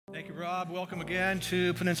you, Rob. Welcome again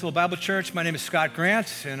to Peninsula Bible Church. My name is Scott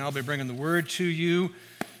Grant, and I'll be bringing the word to you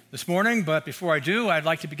this morning. But before I do, I'd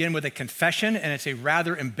like to begin with a confession, and it's a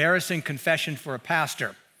rather embarrassing confession for a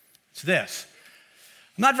pastor. It's this: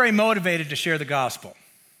 I'm not very motivated to share the gospel.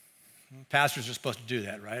 Pastors are supposed to do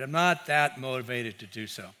that, right? I'm not that motivated to do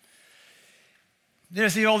so.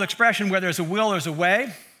 There's the old expression, where there's a will, there's a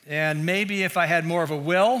way. And maybe if I had more of a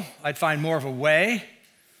will, I'd find more of a way.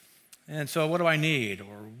 And so what do I need,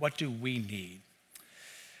 or what do we need?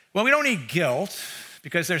 Well, we don't need guilt,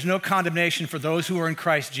 because there's no condemnation for those who are in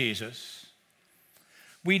Christ Jesus.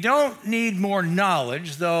 We don't need more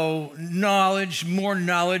knowledge, though more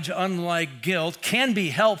knowledge, unlike guilt, can be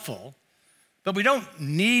helpful. But we don't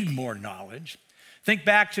need more knowledge. Think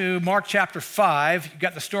back to Mark chapter 5. You've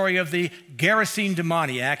got the story of the Gerasene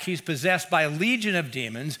demoniac. He's possessed by a legion of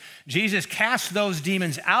demons. Jesus casts those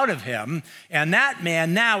demons out of him, and that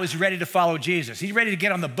man now is ready to follow Jesus. He's ready to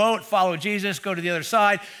get on the boat, follow Jesus, go to the other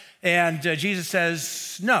side, and Jesus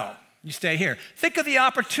says, no, you stay here. Think of the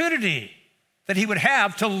opportunity that he would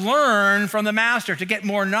have to learn from the master, to get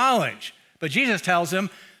more knowledge. But Jesus tells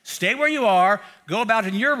him, stay where you are, go about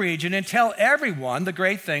in your region, and tell everyone the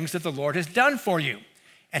great things that the Lord has done for you.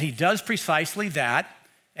 And he does precisely that,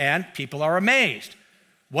 and people are amazed.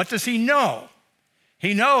 What does he know?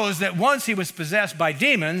 He knows that once he was possessed by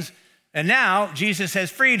demons, and now Jesus has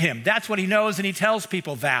freed him. That's what he knows, and he tells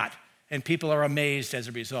people that, and people are amazed as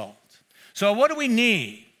a result. So what do we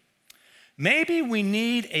need? Maybe we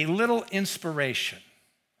need a little inspiration,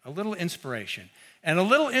 And a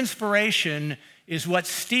little inspiration is what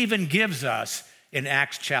Stephen gives us in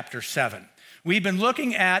Acts chapter 7. We've been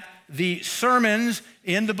looking at the sermons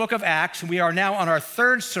in the book of Acts, and we are now on our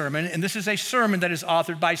third sermon, and this is a sermon that is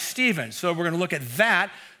authored by Stephen. So we're going to look at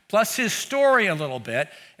that, plus his story a little bit,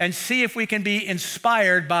 and see if we can be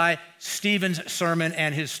inspired by Stephen's sermon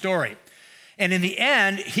and his story. And in the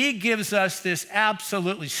end, he gives us this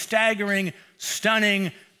absolutely staggering,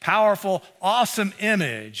 stunning, powerful, awesome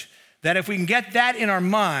image that if we can get that in our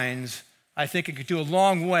minds, I think it could go a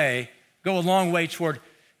long way toward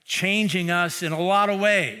changing us in a lot of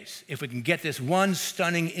ways, if we can get this one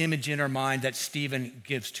stunning image in our mind that Stephen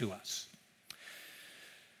gives to us.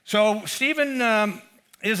 So Stephen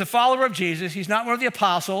is a follower of Jesus. He's not one of the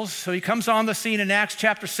apostles, so he comes on the scene in Acts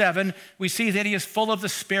chapter 7. We see that he is full of the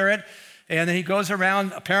Spirit, and then he goes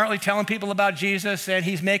around apparently telling people about Jesus, and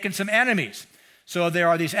he's making some enemies. So there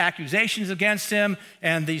are these accusations against him,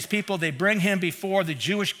 and these people, they bring him before the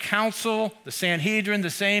Jewish council, the Sanhedrin, the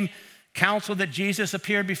same council that Jesus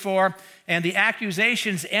appeared before, and the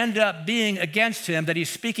accusations end up being against him, that he's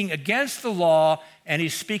speaking against the law and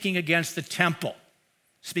he's speaking against the temple.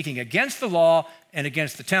 Speaking against the law and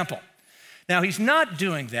against the temple. Now, he's not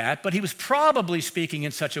doing that, but he was probably speaking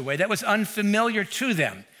in such a way that was unfamiliar to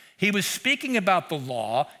them. He was speaking about the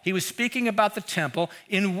law, he was speaking about the temple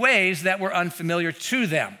in ways that were unfamiliar to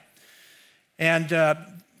them. And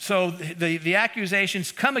so the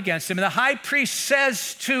accusations come against him, and the high priest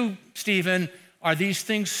says to Stephen, are these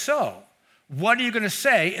things so? What are you going to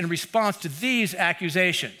say in response to these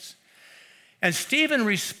accusations? And Stephen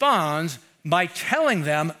responds by telling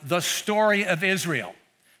them the story of Israel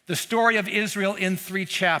in 3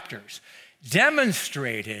 chapters.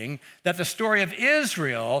 Demonstrating that the story of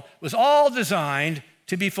Israel was all designed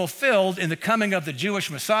to be fulfilled in the coming of the Jewish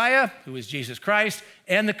Messiah, who is Jesus Christ,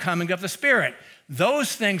 and the coming of the Spirit.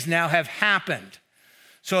 Those things now have happened.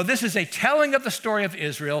 So this is a telling of the story of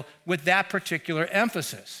Israel with that particular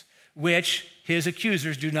emphasis, which his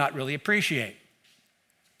accusers do not really appreciate.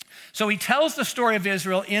 So he tells the story of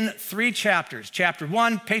Israel in 3 chapters. Chapter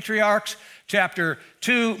 1, patriarchs. Chapter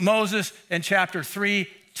 2, Moses. And chapter 3,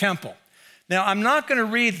 temple. Now, I'm not going to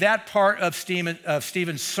read that part of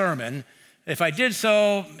Stephen's sermon. If I did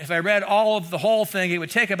so, if I read all of the whole thing, it would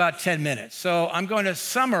take about 10 minutes. So I'm going to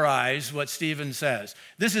summarize what Stephen says.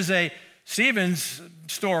 Stephen's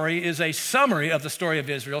story is a summary of the story of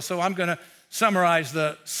Israel, so I'm going to summarize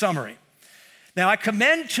the summary. Now, I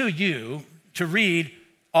commend to you to read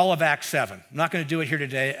all of Acts 7. I'm not going to do it here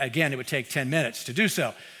today. Again, it would take 10 minutes to do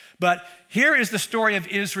so. But here is the story of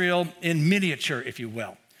Israel in miniature, if you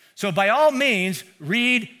will. So by all means,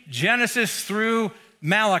 read Genesis through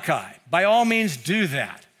Malachi. By all means, do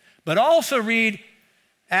that. But also read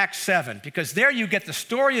Acts 7, because there you get the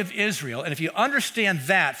story of Israel. And if you understand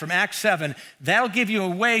that from Acts 7, that'll give you a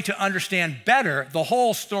way to understand better the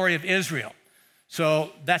whole story of Israel.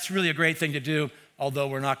 So that's really a great thing to do, although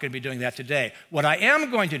we're not going to be doing that today. What I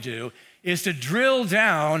am going to do is to drill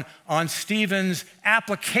down on Stephen's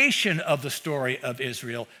application of the story of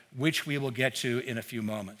Israel, which we will get to in a few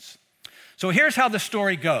moments. So here's how the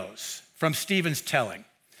story goes from Stephen's telling.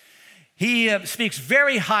 he speaks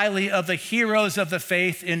very highly of the heroes of the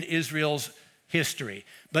faith in Israel's history,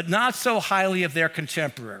 but not so highly of their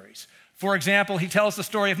contemporaries. For example, he tells the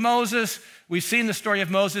story of Moses. We've seen the story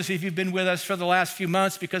of Moses if you've been with us for the last few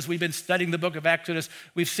months because we've been studying the book of Exodus.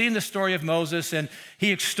 We've seen the story of Moses, and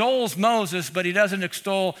he extols Moses, but he doesn't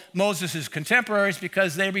extol Moses' contemporaries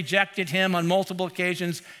because they rejected him on multiple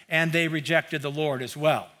occasions, and they rejected the Lord as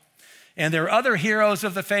well. And there are other heroes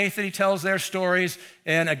of the faith that he tells their stories,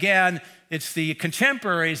 and again, it's the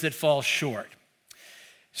contemporaries that fall short.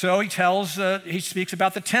 So he speaks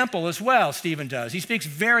about the temple as well, Stephen does. He speaks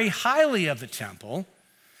very highly of the temple,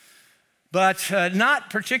 but not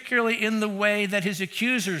particularly in the way that his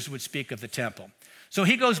accusers would speak of the temple. So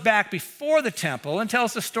he goes back before the temple and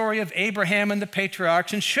tells the story of Abraham and the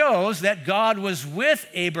patriarchs and shows that God was with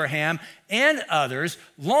Abraham and others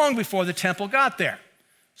long before the temple got there.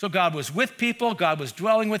 So God was with people, God was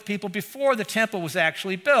dwelling with people before the temple was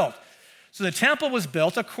actually built. So the temple was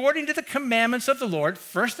built according to the commandments of the Lord,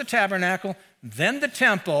 first the tabernacle, then the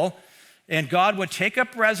temple, and God would take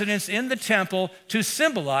up residence in the temple to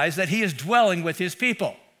symbolize that he is dwelling with his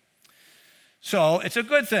people. So it's a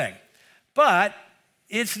good thing, but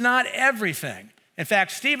it's not everything. In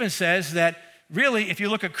fact, Stephen says that really, if you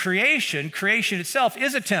look at creation, creation itself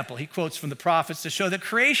is a temple. He quotes from the prophets to show that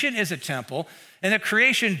creation is a temple and that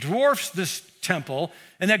creation dwarfs this temple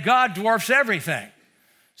and that God dwarfs everything.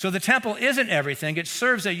 So the temple isn't everything. It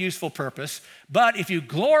serves a useful purpose. But if you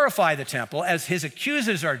glorify the temple, as his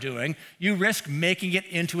accusers are doing, you risk making it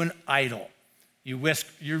into an idol. You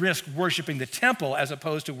risk worshiping the temple as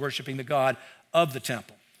opposed to worshiping the God of the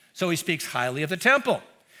temple. So he speaks highly of the temple.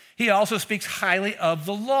 He also speaks highly of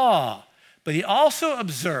the law. But he also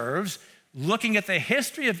observes, looking at the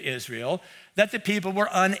history of Israel, that the people were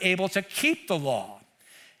unable to keep the law.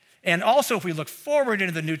 And also, if we look forward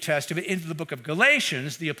into the New Testament, into the book of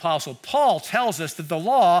Galatians, the Apostle Paul tells us that the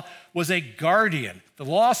law was a guardian. The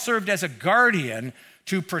law served as a guardian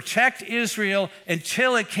to protect Israel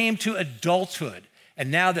until it came to adulthood.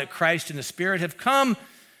 And now that Christ and the Spirit have come,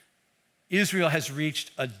 Israel has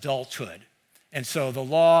reached adulthood. And so the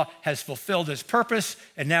law has fulfilled its purpose,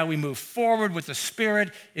 and now we move forward with the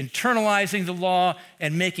Spirit, internalizing the law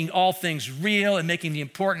and making all things real and making the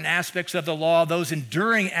important aspects of the law, those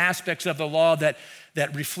enduring aspects of the law that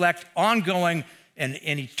reflect ongoing and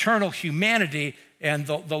eternal humanity, and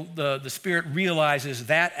the Spirit realizes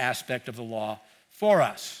that aspect of the law for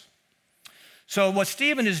us. So what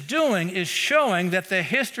Stephen is doing is showing that the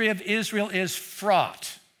history of Israel is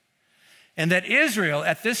fraught, and that Israel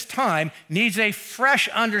at this time needs a fresh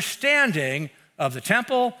understanding of the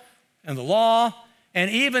temple and the law, and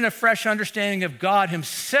even a fresh understanding of God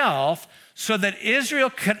himself, so that Israel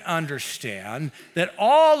can understand that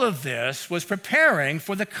all of this was preparing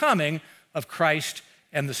for the coming of Christ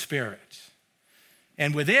and the Spirit.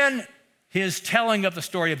 And within his telling of the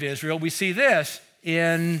story of Israel, we see this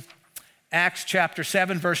in Acts chapter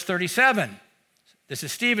 7, verse 37. This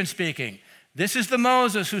is Stephen speaking. This is the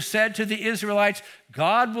Moses who said to the Israelites,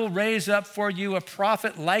 God will raise up for you a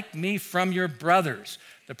prophet like me from your brothers.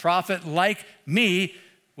 The prophet like me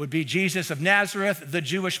would be Jesus of Nazareth, the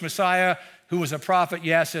Jewish Messiah, who was a prophet,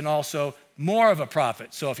 yes, and also more of a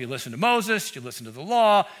prophet. So if you listen to Moses, you listen to the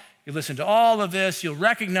law, you listen to all of this, you'll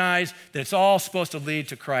recognize that it's all supposed to lead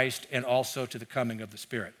to Christ and also to the coming of the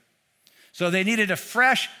Spirit. So they needed a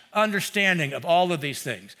fresh understanding of all of these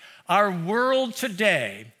things. Our world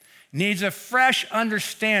today needs a fresh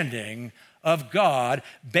understanding of God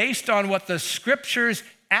based on what the Scriptures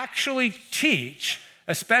actually teach,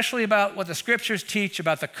 especially about what the Scriptures teach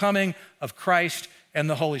about the coming of Christ and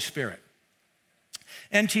the Holy Spirit.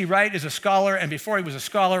 N.T. Wright is a scholar, and before he was a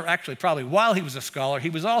scholar, actually probably while he was a scholar, he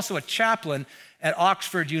was also a chaplain at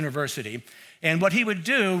Oxford University. And what he would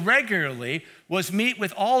do regularly was meet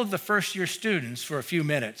with all of the first-year students for a few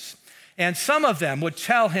minutes. And some of them would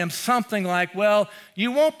tell him something like, well,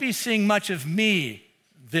 you won't be seeing much of me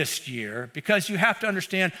this year because you have to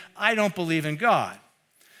understand I don't believe in God.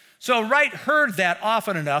 So Wright heard that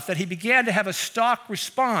often enough that he began to have a stock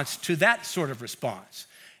response to that sort of response.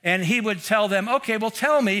 And he would tell them, okay, well,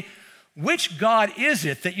 tell me, which God is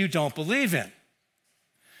it that you don't believe in?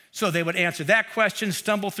 So they would answer that question,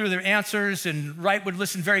 stumble through their answers, and Wright would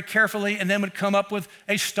listen very carefully and then would come up with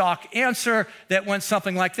a stock answer that went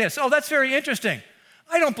something like this. Oh, that's very interesting.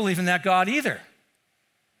 I don't believe in that God either.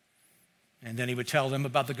 And then he would tell them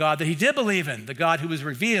about the God that he did believe in, the God who was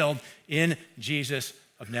revealed in Jesus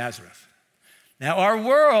of Nazareth. Now, our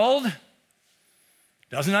world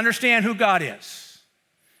doesn't understand who God is.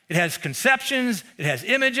 It has conceptions, it has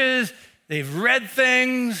images, they've read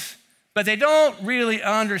things, but they don't really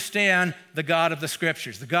understand the God of the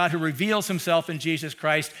Scriptures, the God who reveals himself in Jesus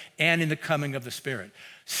Christ and in the coming of the Spirit.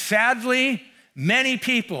 Sadly, many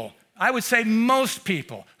people, I would say most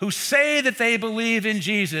people, who say that they believe in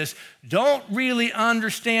Jesus don't really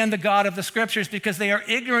understand the God of the Scriptures because they are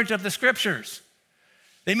ignorant of the Scriptures.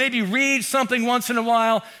 They maybe read something once in a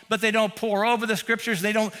while, but they don't pore over the Scriptures.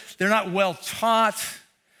 They're not well taught.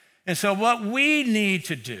 And so what we need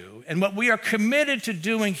to do, and what we are committed to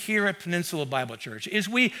doing here at Peninsula Bible Church, is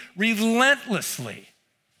we relentlessly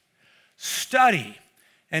study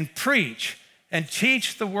and preach and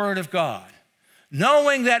teach the Word of God,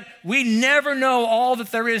 knowing that we never know all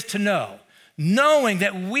that there is to know, knowing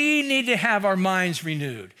that we need to have our minds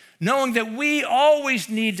renewed, knowing that we always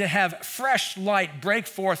need to have fresh light break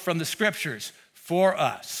forth from the Scriptures for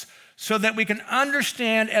us, so that we can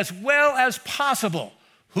understand as well as possible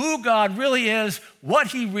who God really is, what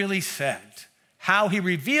he really said, how he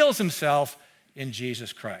reveals himself in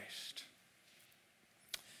Jesus Christ.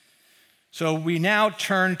 So we now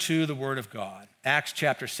turn to the Word of God. Acts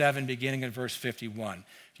chapter 7, beginning in verse 51.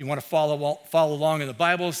 If you want to follow along in the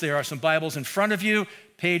Bibles, there are some Bibles in front of you,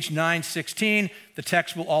 page 916. The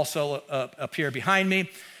text will also appear behind me.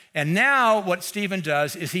 And now what Stephen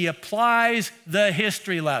does is he applies the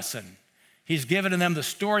history lesson. He's given them the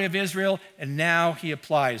story of Israel, and now he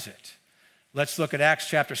applies it. Let's look at Acts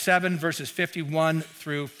chapter 7, verses 51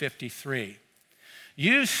 through 53.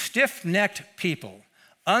 You stiff-necked people,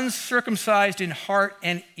 uncircumcised in heart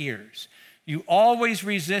and ears, you always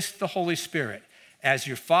resist the Holy Spirit. As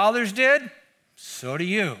your fathers did, so do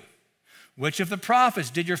you. Which of the prophets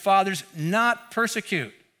did your fathers not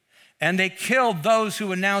persecute? And they killed those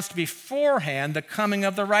who announced beforehand the coming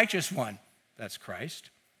of the righteous one, that's Christ,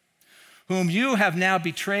 whom you have now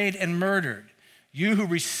betrayed and murdered, you who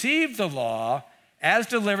received the law as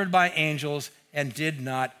delivered by angels and did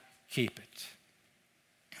not keep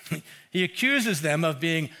it. He accuses them of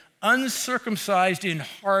being uncircumcised in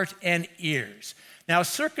heart and ears. Now,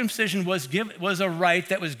 circumcision was a rite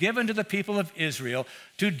that was given to the people of Israel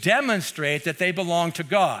to demonstrate that they belonged to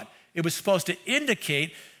God. It was supposed to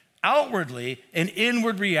indicate outwardly an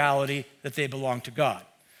inward reality that they belonged to God.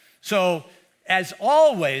 So, as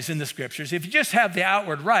always in the Scriptures, if you just have the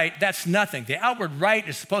outward rite, that's nothing. The outward rite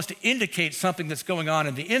is supposed to indicate something that's going on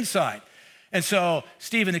in the inside. And so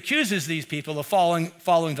Stephen accuses these people of following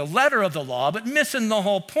the letter of the law, but missing the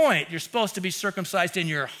whole point. You're supposed to be circumcised in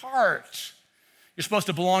your heart. You're supposed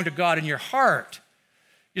to belong to God in your heart.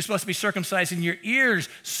 You're supposed to be circumcised in your ears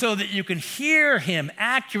so that you can hear him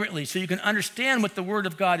accurately, so you can understand what the Word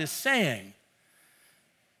of God is saying.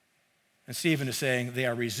 And Stephen is saying they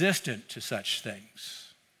are resistant to such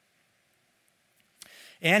things.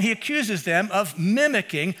 And he accuses them of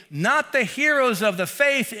mimicking not the heroes of the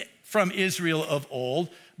faith from Israel of old,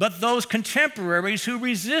 but those contemporaries who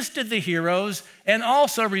resisted the heroes and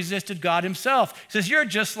also resisted God himself. He says, you're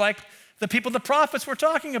just like the people the prophets were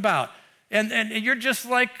talking about. And you're just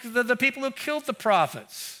like the people who killed the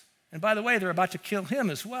prophets. And by the way, they're about to kill him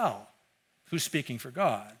as well, who's speaking for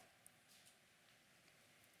God.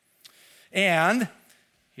 And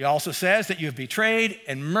he also says that you have betrayed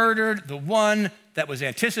and murdered the one that was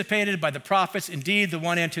anticipated by the prophets, indeed the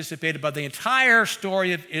one anticipated by the entire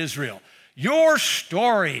story of Israel. Your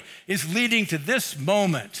story is leading to this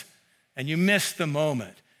moment, and you missed the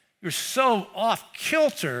moment. You're so off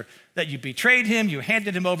kilter that you betrayed him, you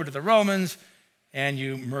handed him over to the Romans, and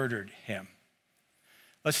you murdered him.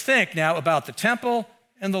 Let's think now about the temple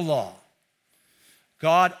and the law.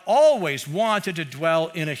 God always wanted to dwell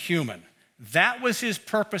in a human. That was his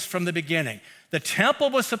purpose from the beginning. The temple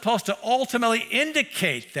was supposed to ultimately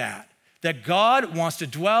indicate that God wants to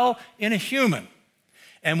dwell in a human.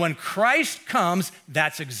 And when Christ comes,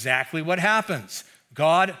 that's exactly what happens.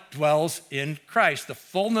 God dwells in Christ. The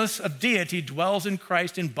fullness of deity dwells in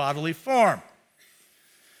Christ in bodily form.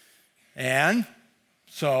 And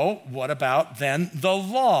so what about then the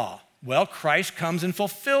law? Well, Christ comes and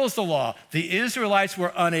fulfills the law. The Israelites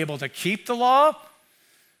were unable to keep the law.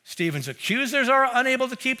 Stephen's accusers are unable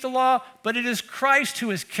to keep the law, but it is Christ who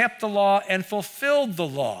has kept the law and fulfilled the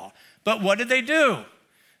law. But what did they do?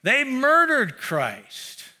 They murdered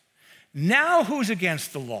Christ. Now who's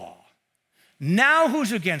against the law? Now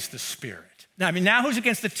who's against the Spirit? Now who's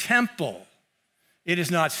against the temple? It is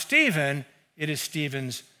not Stephen, it is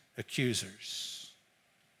Stephen's accusers.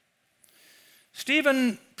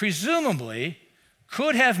 Stephen presumably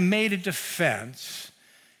could have made a defense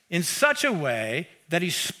in such a way that he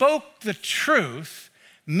spoke the truth,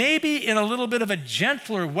 maybe in a little bit of a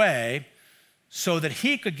gentler way, so that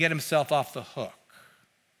he could get himself off the hook.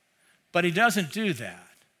 But he doesn't do that.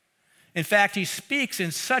 In fact, he speaks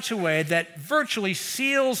in such a way that virtually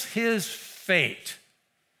seals his fate.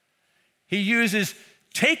 He uses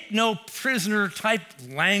take no prisoner type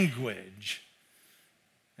language,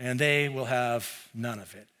 and they will have none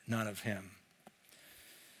of it, none of him.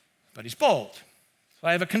 But he's bold. So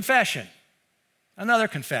I have a confession, another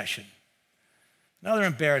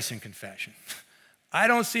embarrassing confession. I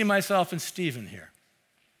don't see myself in Stephen here.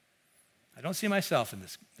 I don't see myself in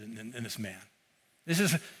this man. This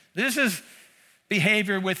is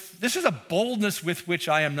a boldness with which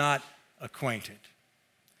I am not acquainted.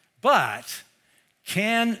 But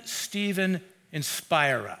can Stephen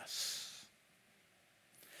inspire us?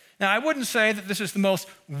 Now, I wouldn't say that this is the most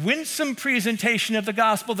winsome presentation of the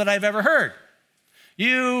gospel that I've ever heard.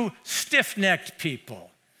 You stiff-necked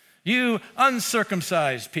people, you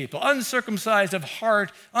uncircumcised people, uncircumcised of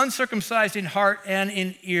heart, uncircumcised in heart and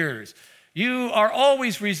in ears. You are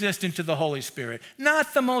always resistant to the Holy Spirit.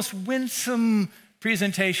 Not the most winsome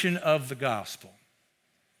presentation of the gospel.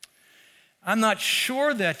 I'm not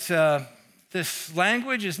sure that this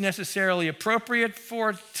language is necessarily appropriate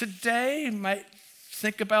for today. You might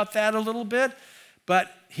think about that a little bit. But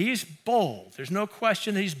he's bold. There's no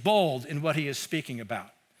question that he's bold in what he is speaking about.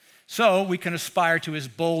 So we can aspire to his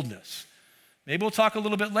boldness. Maybe we'll talk a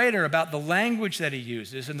little bit later about the language that he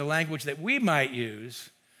uses and the language that we might use.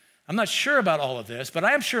 I'm not sure about all of this, but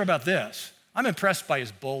I am sure about this. I'm impressed by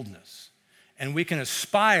his boldness, and we can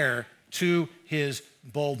aspire to his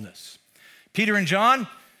boldness. Peter and John,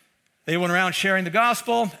 they went around sharing the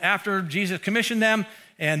gospel after Jesus commissioned them,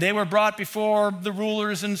 and they were brought before the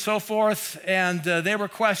rulers and so forth, and they were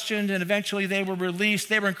questioned, and eventually they were released.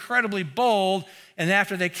 They were incredibly bold, and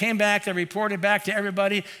after they came back, they reported back to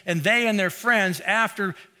everybody, and they and their friends,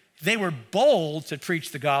 after they were bold to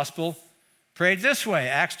preach the gospel, prayed this way,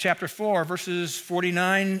 Acts chapter 4, verses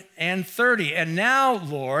 49 and 30. And now,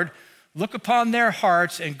 Lord, look upon their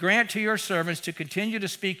hearts and grant to your servants to continue to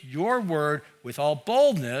speak your word with all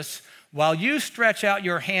boldness while you stretch out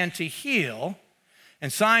your hand to heal,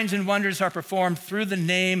 and signs and wonders are performed through the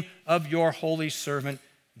name of your holy servant,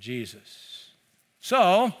 Jesus.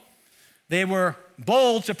 So, they were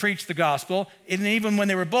bold to preach the gospel, and even when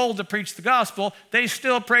they were bold to preach the gospel, they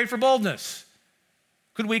still prayed for boldness.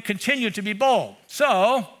 Could we continue to be bold?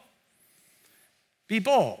 So, be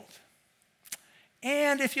bold.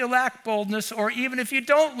 And if you lack boldness, or even if you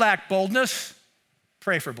don't lack boldness,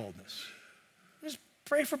 pray for boldness. Just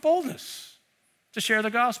pray for boldness to share the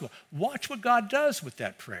gospel. Watch what God does with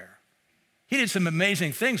that prayer. He did some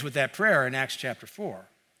amazing things with that prayer in Acts chapter 4.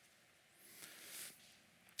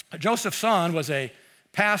 Joseph Son was a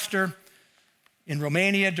pastor in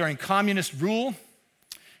Romania during communist rule,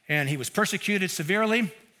 and he was persecuted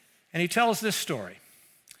severely, and he tells this story.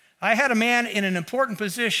 I had a man in an important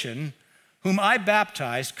position whom I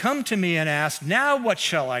baptized come to me and ask, now what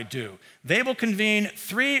shall I do? They will convene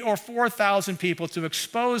 3,000 or 4,000 people to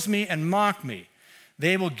expose me and mock me.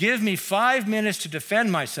 They will give me 5 minutes to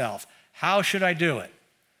defend myself. How should I do it?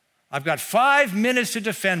 I've got 5 minutes to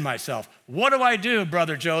defend myself. What do I do,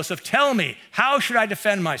 Brother Joseph? Tell me, how should I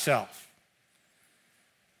defend myself?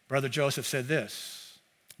 Brother Joseph said this,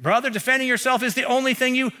 brother, defending yourself is the only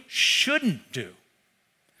thing you shouldn't do.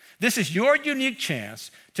 This is your unique chance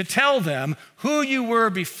to tell them who you were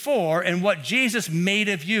before and what Jesus made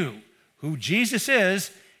of you, who Jesus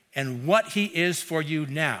is and what he is for you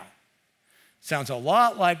now. Sounds a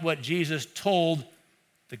lot like what Jesus told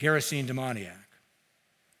the Gerasene demoniac.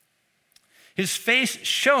 His face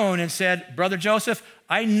shone and said, Brother Joseph,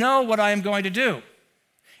 I know what I am going to do.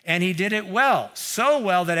 And he did it well, so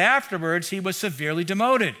well that afterwards he was severely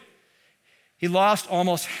demoted. He lost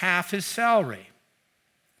almost half his salary.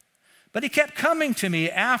 But he kept coming to me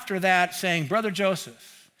after that saying, Brother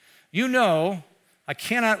Joseph, you know I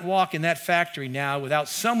cannot walk in that factory now without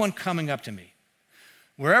someone coming up to me.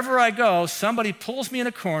 Wherever I go, somebody pulls me in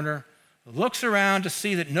a corner, looks around to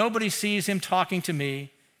see that nobody sees him talking to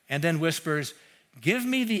me, and then whispers, give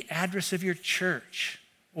me the address of your church,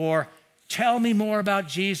 or tell me more about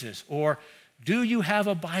Jesus, or do you have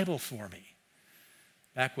a Bible for me?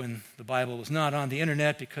 Back when the Bible was not on the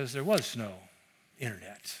internet because there was no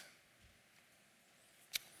internet.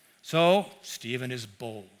 So, Stephen is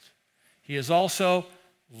bold. He is also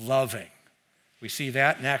loving. We see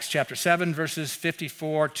that in Acts chapter 7, verses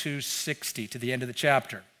 54 to 60, to the end of the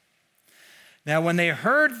chapter. Now, when they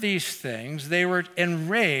heard these things, they were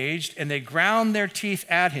enraged, and they ground their teeth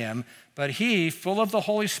at him. But he, full of the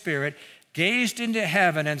Holy Spirit, gazed into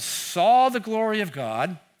heaven and saw the glory of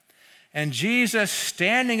God, and Jesus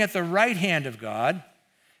standing at the right hand of God.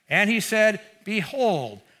 And he said,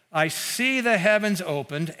 behold, I see the heavens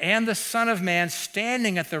opened and the Son of Man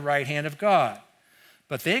standing at the right hand of God.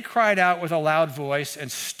 But they cried out with a loud voice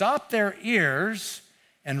and stopped their ears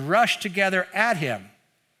and rushed together at him.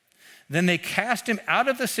 Then they cast him out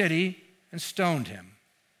of the city and stoned him.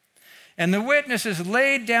 And the witnesses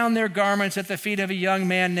laid down their garments at the feet of a young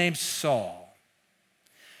man named Saul.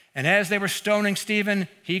 And as they were stoning Stephen,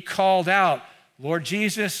 he called out, Lord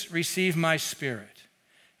Jesus, receive my spirit.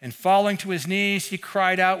 And falling to his knees, he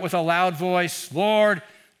cried out with a loud voice, Lord,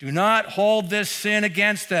 do not hold this sin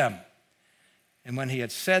against them. And when he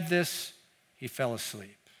had said this, he fell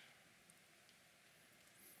asleep.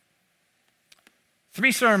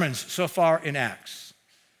 3 sermons so far in Acts.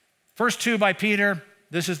 First 2 by Peter.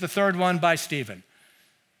 This is the third one by Stephen.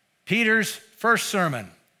 Peter's first sermon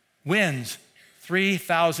wins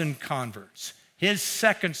 3,000 converts. His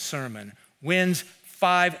second sermon wins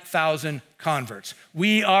 5,000 converts.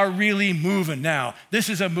 We are really moving now. This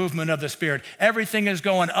is a movement of the Spirit. Everything is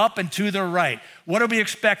going up and to the right. What are we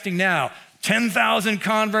expecting now? 10,000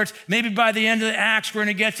 converts. Maybe by the end of the Acts, we're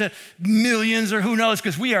going to get to millions or who knows,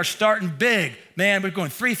 because we are starting big. Man, we're going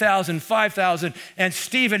 3,000, 5,000. And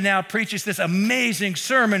Stephen now preaches this amazing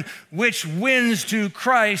sermon, which wins to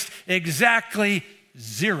Christ exactly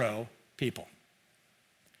 0 people.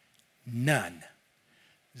 None.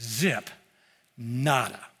 Zip.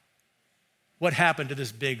 Nada. What happened to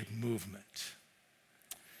this big movement?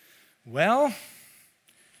 Well,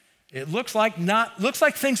 it looks like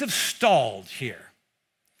things have stalled here.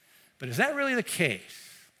 But is that really the case?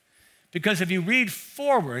 Because if you read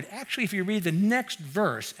forward, actually if you read the next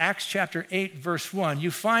verse, Acts chapter 8, verse 1, you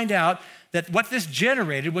find out that what this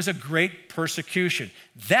generated was a great persecution.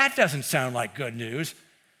 That doesn't sound like good news.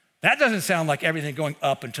 That doesn't sound like everything going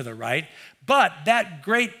up and to the right. But that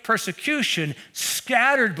great persecution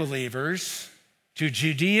scattered believers to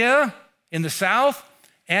Judea in the south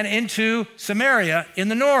and into Samaria in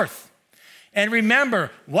the north. And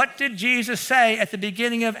remember, what did Jesus say at the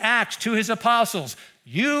beginning of Acts to his apostles?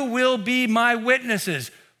 You will be my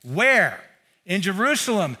witnesses. Where? In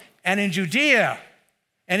Jerusalem and in Judea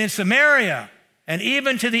and in Samaria and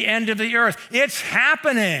even to the end of the earth. It's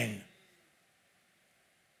happening.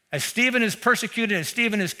 As Stephen is persecuted, as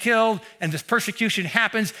Stephen is killed, and this persecution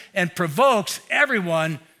happens and provokes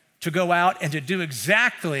everyone to go out and to do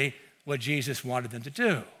exactly what Jesus wanted them to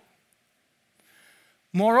do.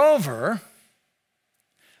 Moreover,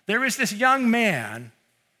 there is this young man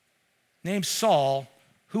named Saul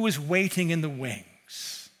who is waiting in the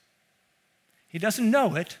wings. He doesn't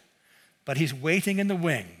know it, but he's waiting in the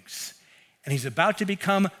wings, and he's about to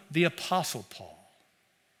become the Apostle Paul.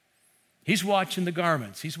 He's watching the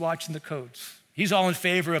garments. He's watching the coats. He's all in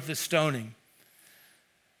favor of this stoning.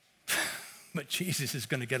 But Jesus is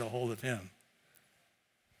going to get a hold of him.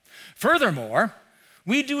 Furthermore,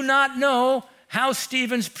 we do not know how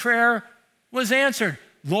Stephen's prayer was answered.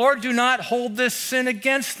 Lord, do not hold this sin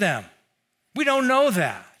against them. We don't know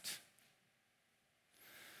that.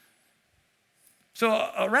 So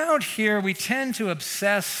around here, we tend to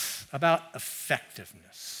obsess about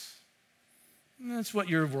effectiveness. That's what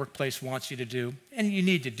your workplace wants you to do, and you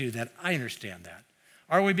need to do that. I understand that.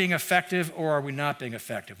 Are we being effective or are we not being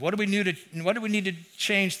effective? What do we need to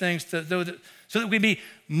change things so that we be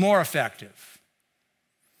more effective?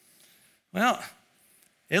 Well,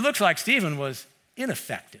 it looks like Stephen was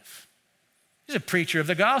ineffective. He's a preacher of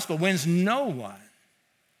the gospel, wins no one.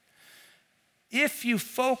 If you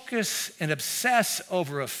focus and obsess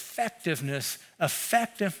over effectiveness,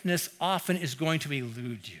 effectiveness often is going to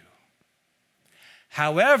elude you.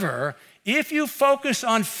 However, if you focus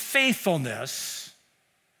on faithfulness,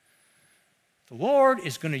 the Lord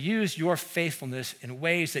is going to use your faithfulness in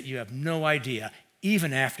ways that you have no idea,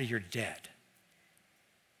 even after you're dead.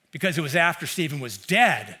 Because it was after Stephen was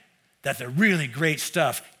dead that the really great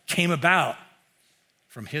stuff came about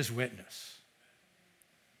from his witness.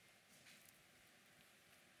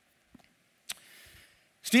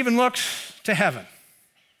 Stephen looks to heaven.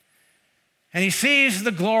 And he sees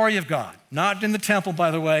the glory of God. Not in the temple,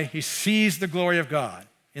 by the way. He sees the glory of God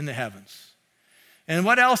in the heavens. And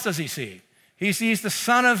what else does he see? He sees the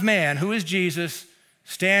Son of Man, who is Jesus,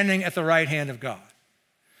 standing at the right hand of God.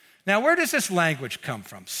 Now, where does this language come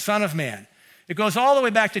from? Son of Man. It goes all the way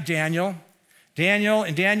back to Daniel.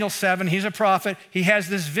 In Daniel 7, he's a prophet. He has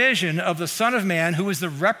this vision of the Son of Man, who is the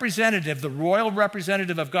representative, the royal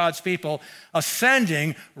representative of God's people,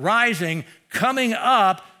 ascending, rising, coming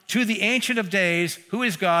up to the Ancient of Days, who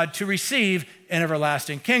is God, to receive an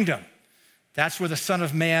everlasting kingdom. That's where the Son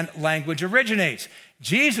of Man language originates.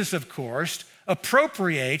 Jesus, of course,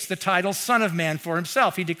 appropriates the title Son of Man for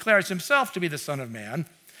himself. He declares himself to be the Son of Man.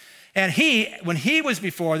 And when he was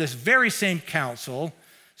before this very same council,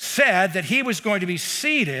 said that he was going to be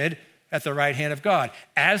seated at the right hand of God.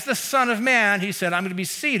 As the Son of Man, he said, I'm going to be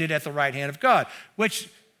seated at the right hand of God, which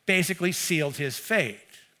basically sealed his fate.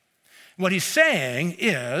 What he's saying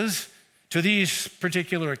is to these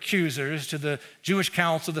particular accusers, to the Jewish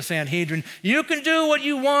council, the Sanhedrin, you can do what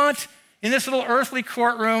you want in this little earthly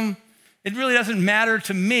courtroom. It really doesn't matter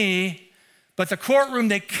to me, but the courtroom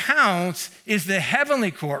that counts is the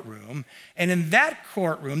heavenly courtroom. And in that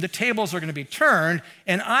courtroom, the tables are going to be turned,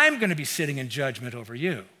 and I'm going to be sitting in judgment over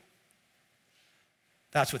you.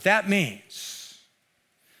 That's what that means.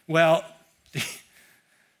 Well,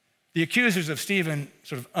 the accusers of Stephen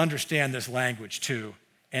sort of understand this language too,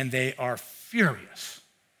 and they are furious.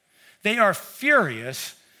 They are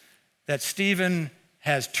furious that Stephen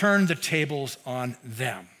has turned the tables on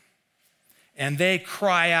them. And they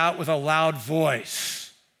cry out with a loud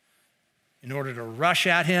voice in order to rush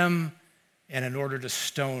at him and in order to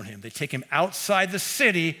stone him. They take him outside the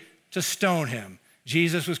city to stone him.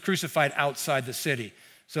 Jesus was crucified outside the city.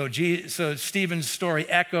 So Stephen's story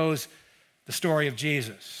echoes the story of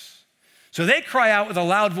Jesus. So they cry out with a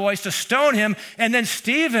loud voice to stone him, and then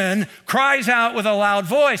Stephen cries out with a loud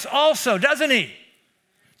voice also, doesn't he?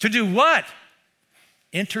 To do what?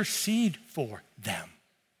 Intercede for them.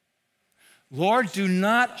 Lord, do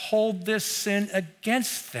not hold this sin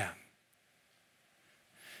against them.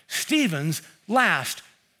 Stephen's last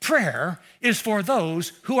prayer is for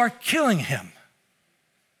those who are killing him.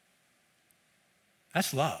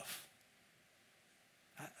 That's love.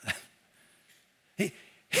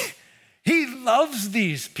 He loves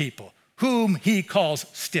these people whom he calls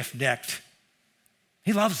stiff-necked.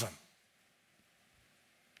 He loves them.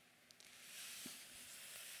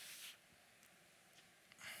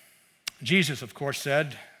 Jesus, of course,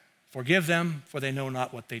 said, forgive them, for they know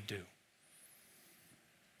not what they do.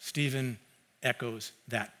 Stephen echoes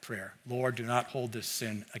that prayer. Lord, do not hold this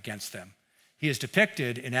sin against them. He is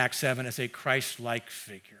depicted in Acts 7 as a Christ-like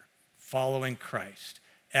figure, following Christ,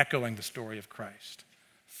 echoing the story of Christ.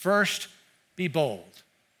 First, be bold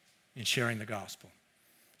in sharing the gospel.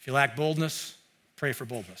 If you lack boldness, pray for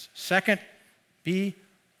boldness. Second, be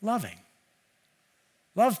loving.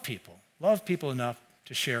 Love people. Love people enough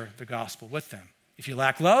to share the gospel with them. If you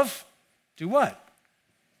lack love, do what?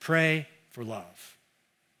 Pray for love.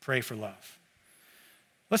 Pray for love.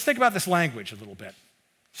 Let's think about this language a little bit.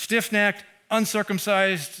 Stiff-necked,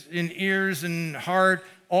 uncircumcised in ears and heart,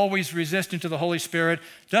 always resistant to the Holy Spirit.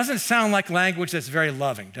 Doesn't sound like language that's very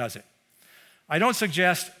loving, does it? I don't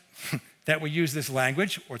suggest that we use this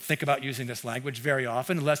language or think about using this language very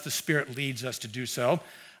often unless the Spirit leads us to do so.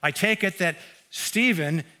 I take it that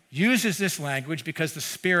Stephen uses this language because the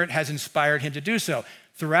Spirit has inspired him to do so.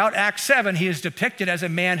 Throughout Acts 7, he is depicted as a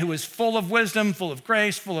man who is full of wisdom, full of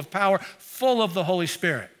grace, full of power, full of the Holy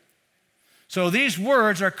Spirit. So these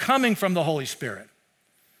words are coming from the Holy Spirit.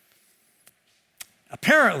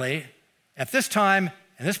 Apparently, at this time,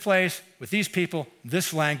 in this place, with these people,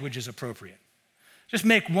 this language is appropriate. Just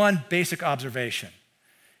make one basic observation.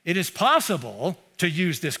 It is possible to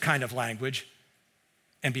use this kind of language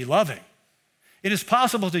and be loving. It is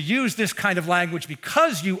possible to use this kind of language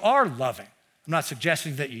because you are loving. I'm not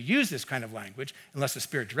suggesting that you use this kind of language unless the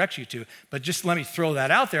Spirit directs you to, but just let me throw that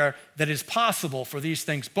out there, that it is possible for these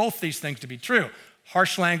things, both these things to be true.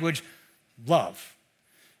 Harsh language, love.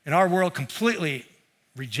 And our world completely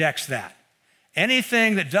rejects that.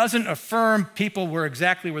 Anything that doesn't affirm people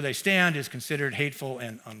exactly where they stand is considered hateful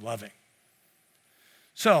and unloving.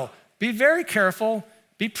 So be very careful,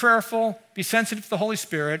 be prayerful, be sensitive to the Holy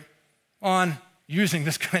Spirit on using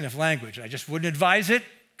this kind of language. I just wouldn't advise it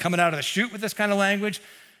coming out of the chute with this kind of language.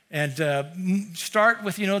 And start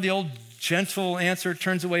with, the old gentle answer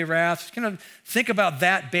turns away wrath. Kind of think about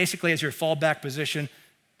that basically as your fallback position.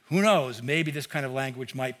 Who knows? Maybe this kind of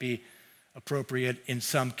language might be appropriate in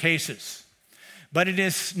some cases. But it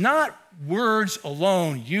is not words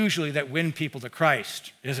alone usually that win people to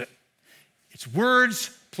Christ, is it? It's words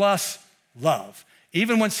plus love.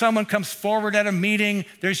 Even when someone comes forward at a meeting,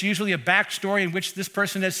 there's usually a backstory in which this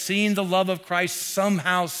person has seen the love of Christ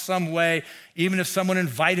somehow, some way, even if someone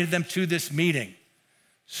invited them to this meeting.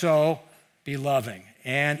 So be loving.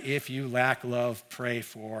 And if you lack love, pray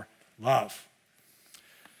for love.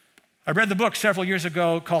 I read the book several years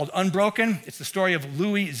ago called Unbroken. It's the story of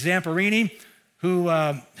Louis Zamperini, who,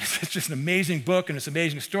 it's just an amazing book and it's an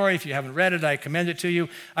amazing story. If you haven't read it, I commend it to you.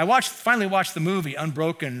 I finally watched the movie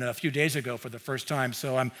Unbroken a few days ago for the first time,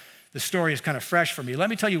 so the story is kind of fresh for me. Let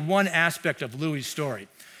me tell you one aspect of Louis' story.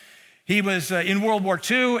 He was in World War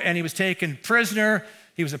II and he was taken prisoner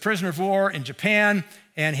He was a prisoner of war in Japan,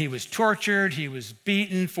 and he was tortured. He was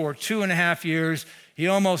beaten for 2.5 years. He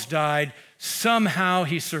almost died. Somehow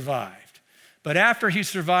he survived. But after he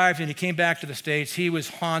survived and he came back to the States, he was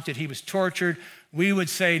haunted. He was tortured. We would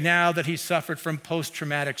say now that he suffered from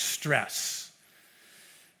post-traumatic stress.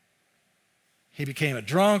 He became a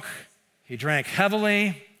drunk. He drank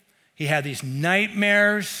heavily. He had these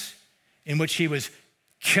nightmares in which he was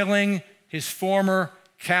killing his former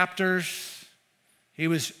captors. He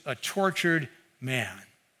was a tortured man.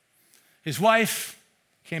 His wife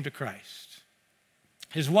came to Christ.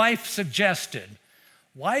 His wife suggested,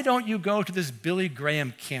 why don't you go to this Billy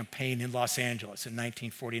Graham campaign in Los Angeles in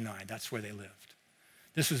 1949? That's where they lived.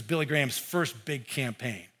 This was Billy Graham's first big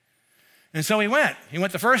campaign. And so he went. He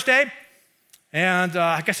went the first day, and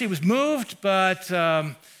I guess he was moved, but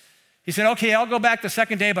he said, okay, I'll go back the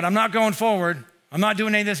second day, but I'm not going forward. I'm not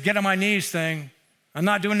doing any of this get on my knees thing. I'm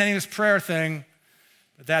not doing any of this prayer thing.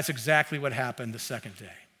 But that's exactly what happened the second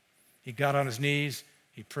day. He got on his knees,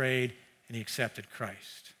 he prayed, and he accepted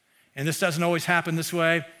Christ. And this doesn't always happen this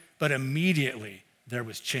way, but immediately there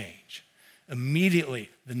was change. Immediately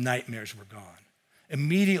the nightmares were gone.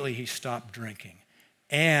 Immediately he stopped drinking,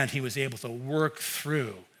 and he was able to work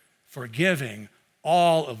through forgiving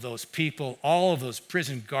all of those people, all of those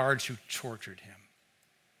prison guards who tortured him.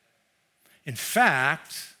 In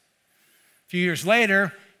fact, a few years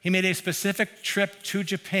later, he made a specific trip to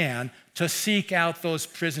Japan to seek out those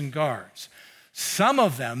prison guards. Some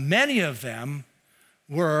of them, many of them,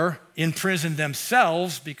 were in prison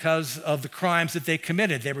themselves because of the crimes that they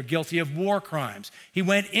committed. They were guilty of war crimes. He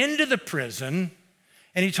went into the prison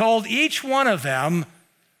and he told each one of them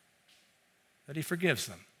that he forgives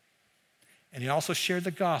them. And he also shared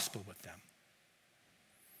the gospel with them.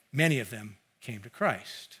 Many of them came to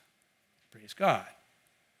Christ. Praise God.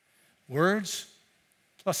 Words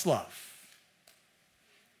plus love.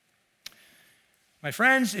 My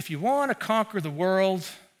friends, if you want to conquer the world,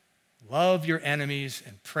 love your enemies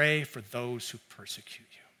and pray for those who persecute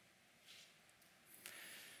you.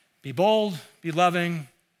 Be bold, be loving,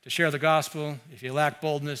 to share the gospel. If you lack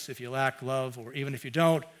boldness, if you lack love, or even if you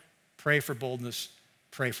don't, pray for boldness,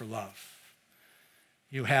 pray for love.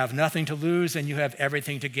 You have nothing to lose and you have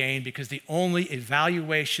everything to gain, because the only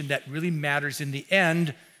evaluation that really matters in the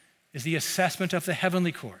end is the assessment of the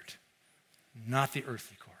heavenly court, not the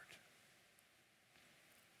earthly court.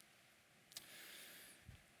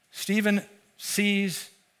 Stephen sees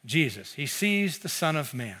Jesus. He sees the Son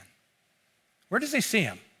of Man. Where does he see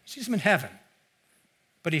him? He sees him in heaven.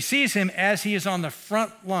 But he sees him as he is on the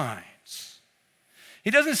front lines.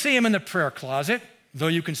 He doesn't see him in the prayer closet, though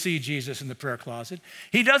you can see Jesus in the prayer closet.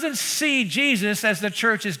 He doesn't see Jesus as the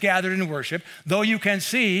church is gathered in worship, though you can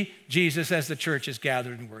see Jesus as the church is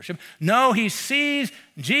gathered in worship. No, he sees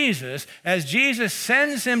Jesus as Jesus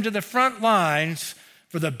sends him to the front lines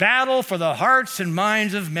for the battle for the hearts and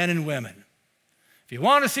minds of men and women. If you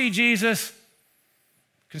want to see Jesus,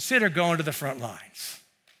 consider going to the front lines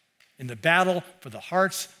in the battle for the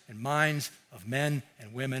hearts and minds of men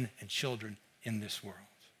and women and children in this world.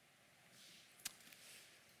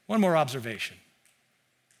 One more observation.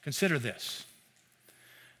 Consider this.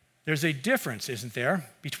 There's a difference, isn't there,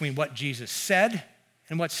 between what Jesus said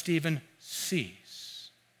and what Stephen sees.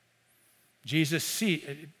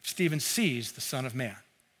 Stephen sees the Son of Man.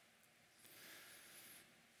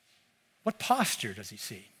 What posture does he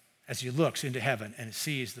see as he looks into heaven and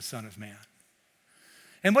sees the Son of Man?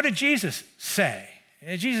 And what did Jesus say?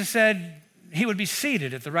 Jesus said he would be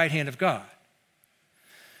seated at the right hand of God.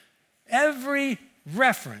 Every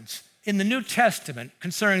reference in the New Testament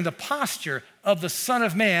concerning the posture of the Son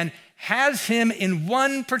of Man has him in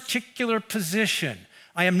one particular position.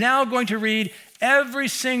 I am now going to read every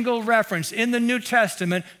single reference in the New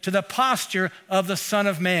Testament to the posture of the Son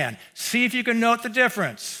of Man. See if you can note the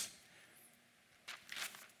difference.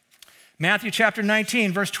 Matthew chapter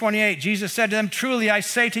 19, verse 28, Jesus said to them, "Truly I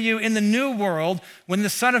say to you, in the new world, when the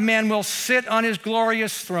Son of Man will sit on his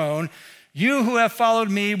glorious throne, you who have followed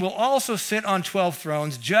me will also sit on 12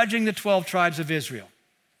 thrones, judging the 12 tribes of Israel."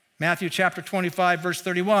 Matthew chapter 25, verse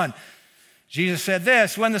 31. Jesus said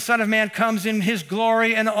this, "When the Son of Man comes in his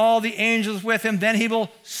glory and all the angels with him, then he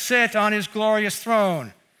will sit on his glorious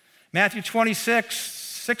throne." Matthew 26,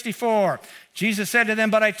 64. Jesus said to them,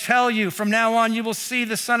 "But I tell you, from now on you will see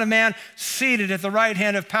the Son of Man seated at the right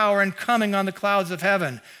hand of power and coming on the clouds of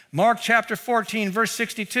heaven." Mark chapter 14, verse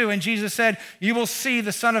 62, and Jesus said, "You will see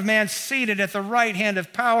the Son of Man seated at the right hand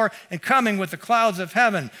of power and coming with the clouds of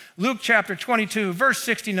heaven." Luke chapter 22, verse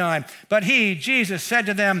 69, "But he, Jesus, said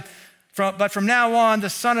to them, But from now on, the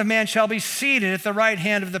Son of Man shall be seated at the right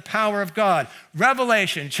hand of the power of God.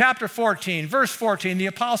 Revelation chapter 14, verse 14, the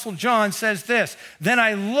Apostle John says this, "Then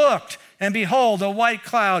I looked, and behold, a white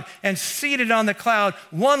cloud, and seated on the cloud,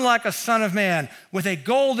 one like a son of man, with a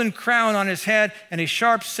golden crown on his head and a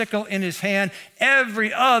sharp sickle in his hand."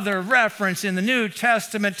 Every other reference in the New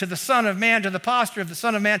Testament to the Son of Man, to the posture of the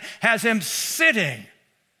Son of Man, has him sitting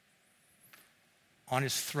on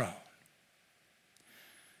his throne.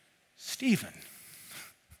 Stephen,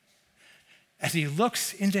 as he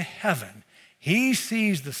looks into heaven, he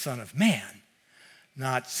sees the Son of Man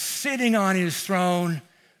not sitting on his throne,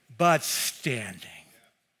 but standing.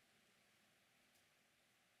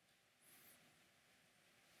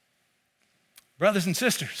 Brothers and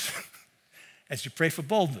sisters, as you pray for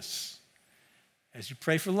boldness, as you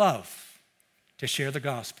pray for love to share the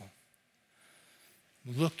gospel,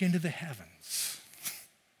 look into the heavens.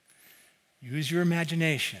 Use your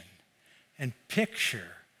imagination and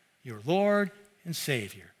picture your Lord and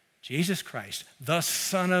Savior, Jesus Christ, the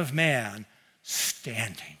Son of Man,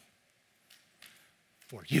 standing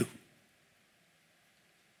for you.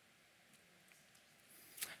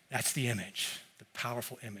 That's the image, the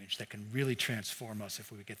powerful image that can really transform us if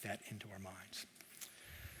we would get that into our minds.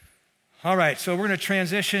 All right, so we're going to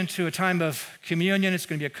transition to a time of communion. It's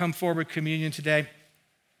going to be a come forward communion today.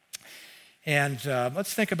 And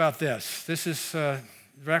let's think about this. This is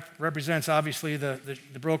represents, obviously, the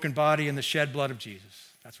broken body and the shed blood of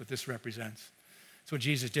Jesus. That's what this represents. That's what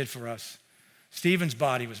Jesus did for us. Stephen's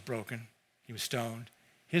body was broken. He was stoned.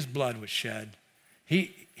 His blood was shed.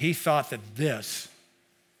 He thought that this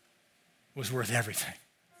was worth everything.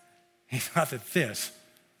 He thought that this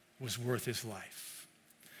was worth his life.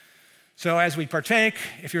 So as we partake,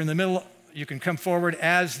 if you're in the middle, you can come forward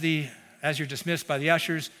as you're dismissed by the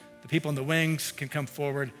ushers. The people in the wings can come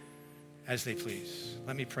forward as they please.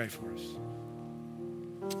 Let me pray for us.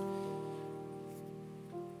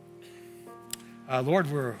 Lord,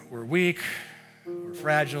 we're weak, we're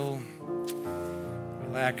fragile, we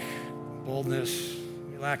lack boldness,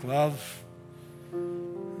 we lack love.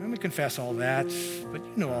 And we confess all that, but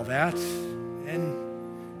you know all that.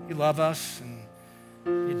 And you love us, and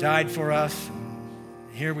you died for us, and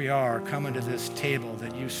here we are coming to this table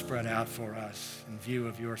that you spread out for us in view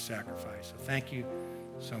of your sacrifice. So thank you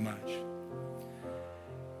so much.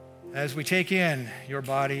 As we take in your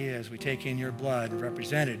body, as we take in your blood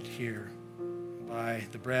represented here by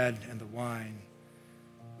the bread and the wine,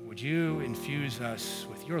 would you infuse us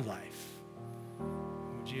with your life?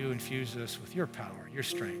 Would you infuse us with your power, your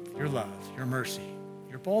strength, your love, your mercy,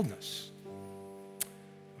 your boldness?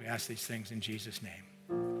 We ask these things in Jesus'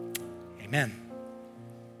 name. Amen.